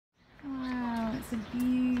It's a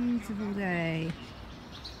beautiful day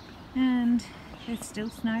and there's still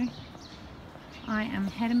snow. I am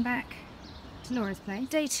heading back to Laura's place.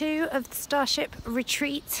 Day 2 of the Starship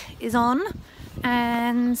retreat is on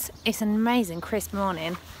and it's an amazing crisp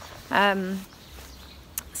morning.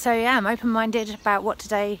 So yeah, I'm open-minded about what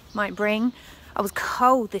today might bring. I was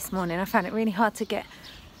cold this morning. I found it really hard to get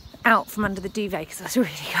out from under the duvet because I was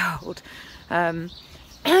really cold.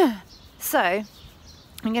 So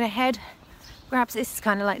I'm gonna head, this is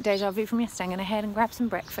kind of like deja vu from yesterday. I'm gonna head and grab some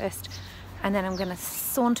breakfast and then I'm gonna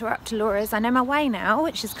saunter up to Laura's. I know my way now,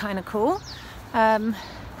 which is kind of cool.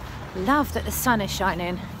 Love that the sun is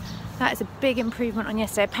shining. That is a big improvement on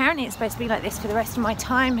yesterday. Apparently it's supposed to be like this for the rest of my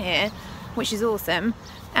time here, which is awesome.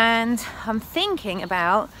 And I'm thinking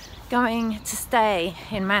about going to stay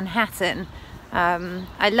in Manhattan.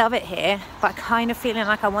 I love it here, but kind of feeling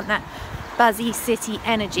like I want that buzzy city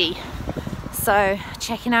energy. So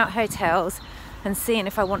checking out hotels and seeing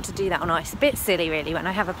if I want to do that or not. It's a bit silly really when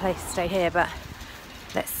I have a place to stay here, but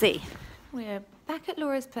let's see. We're back at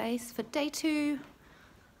Laura's place for day 2.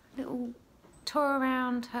 Little tour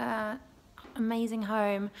around her amazing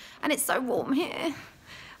home. And it's so warm here.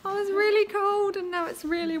 I was really cold and now it's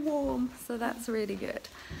really warm, so that's really good.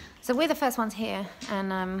 So we're the first ones here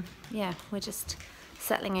and yeah, we're just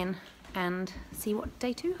settling in and see what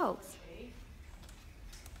day 2 holds.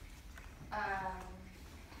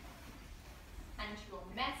 And your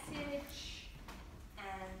message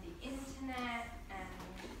and the internet and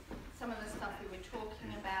some of the stuff we were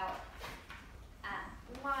talking about at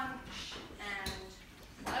lunch. And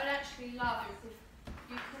what I would actually love is if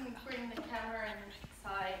you can bring the camera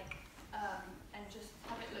inside and just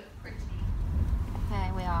have it look pretty.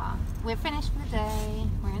 Okay, we are. We're finished for the day.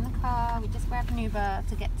 We're in the car. We just grabbed an Uber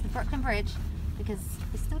to get to the Brooklyn Bridge because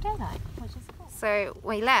it's still daylight, which is cool. So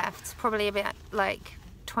we left probably a bit like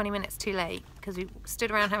 20 minutes too late because we stood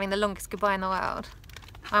around having the longest goodbye in the world.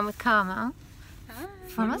 I'm with Carmel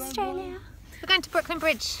from Australia. We're going to Brooklyn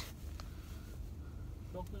Bridge.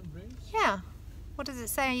 Brooklyn Bridge? Yeah. What does it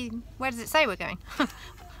say? Where does it say we're going?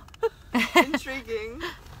 Intriguing.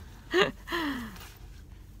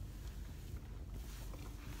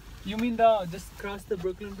 You mean just cross the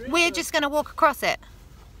Brooklyn Bridge? We're just going to walk across it.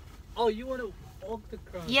 Oh, you want to walk the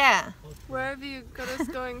cross? Yeah. Okay. Where have you got us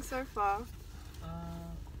going so far?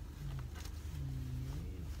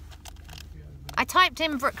 I typed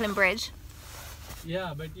in Brooklyn Bridge.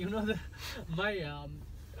 Yeah, but you know my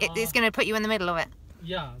It's going to put you in the middle of it.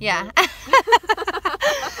 Yeah. Yeah.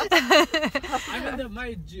 I mean,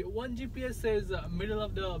 one GPS says middle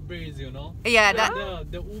of the bridge, you know. Yeah.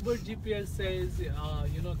 The Uber GPS says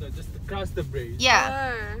you know, just cross the bridge.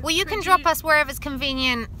 Yeah. Oh, Well, you can drop us wherever's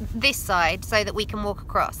convenient this side so that we can walk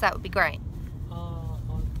across. That would be great.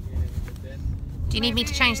 Okay. Then. Do you need me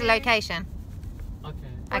to change the location?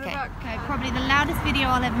 Okay. Okay. Probably the loudest video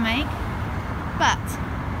I'll ever make, but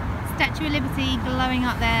Statue of Liberty glowing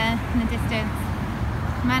up there in the distance.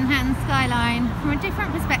 Manhattan skyline from a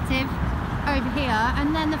different perspective over here,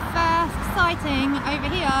 and then the first sighting over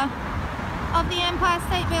here of the Empire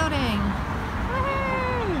State Building.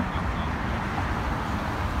 Woohoo!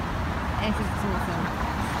 This is awesome.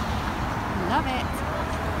 Love it.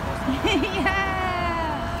 Yeah!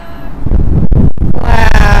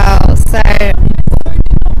 Wow,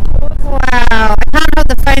 wow, I can't hold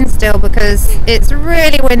the phone still because it's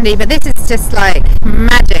really windy, but this is just like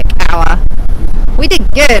magic hour. We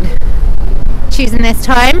did good choosing this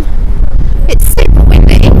time. It's super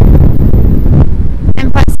windy.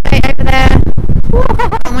 Empire State over there.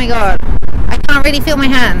 Oh my god. I can't really feel my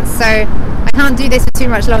hands, so I can't do this for too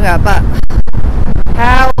much longer, but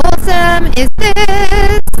how awesome is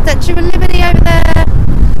this? Statue of Liberty over there.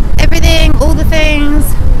 Everything, all the things.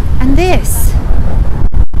 And this.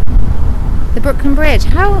 The Brooklyn Bridge.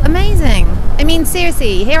 How amazing. I mean,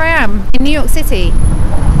 seriously, here I am in New York City.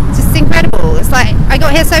 It's just incredible. It's like I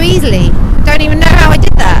got here so easily. Don't even know how I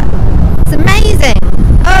did that. It's amazing.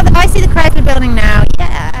 Oh, I see the Chrysler Building now.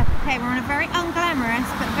 Yeah. Okay, we're on a very unglamorous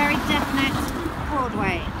but very definite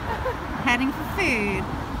Broadway. Heading for food.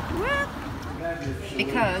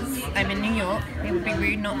 Because I'm in New York, it would be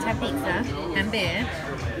rude not to have pizza and beer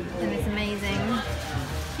in this amazing,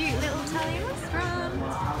 cute little Italian restaurant.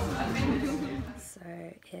 So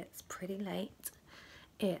it's pretty late.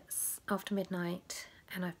 It's after midnight.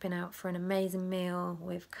 And I've been out for an amazing meal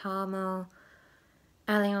with Carmel,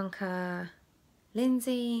 Alyonka,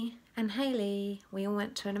 Lindsay and Hayley. We all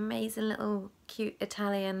went to an amazing little cute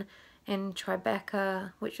Italian in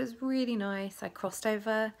Tribeca, which was really nice. I crossed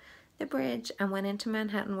over the bridge and went into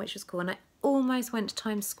Manhattan, which was cool. And I almost went to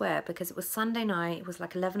Times Square because it was Sunday night. It was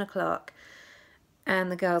like 11 o'clock. and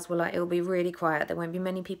the girls were like, it'll be really quiet, there won't be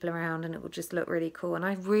many people around, and it will just look really cool. And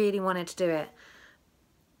I really wanted to do it,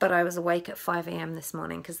 but I was awake at 5 AM this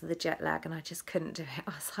morning because of the jet lag, and I just couldn't do it.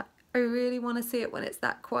 I was like, I really want to see it when it's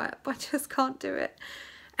that quiet, but I just can't do it.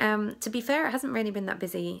 To be fair, it hasn't really been that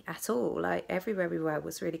busy at all. Like, everywhere we were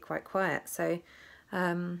was really quite quiet. So,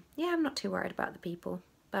 yeah, I'm not too worried about the people.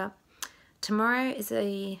 But tomorrow is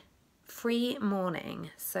a free morning.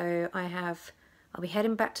 So I'll be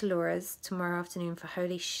heading back to Laura's tomorrow afternoon for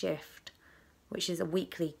Holy Shift, which is a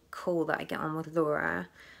weekly call that I get on with Laura.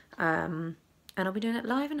 And I'll be doing it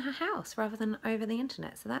live in her house rather than over the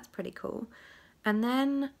internet. So that's pretty cool. And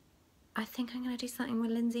then I think I'm going to do something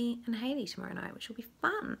with Lindsay and Hayley tomorrow night, which will be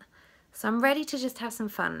fun. So I'm ready to just have some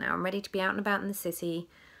fun now. I'm ready to be out and about in the city.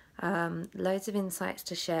 Loads of insights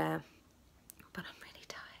to share. But I'm really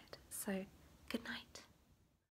tired. So good night.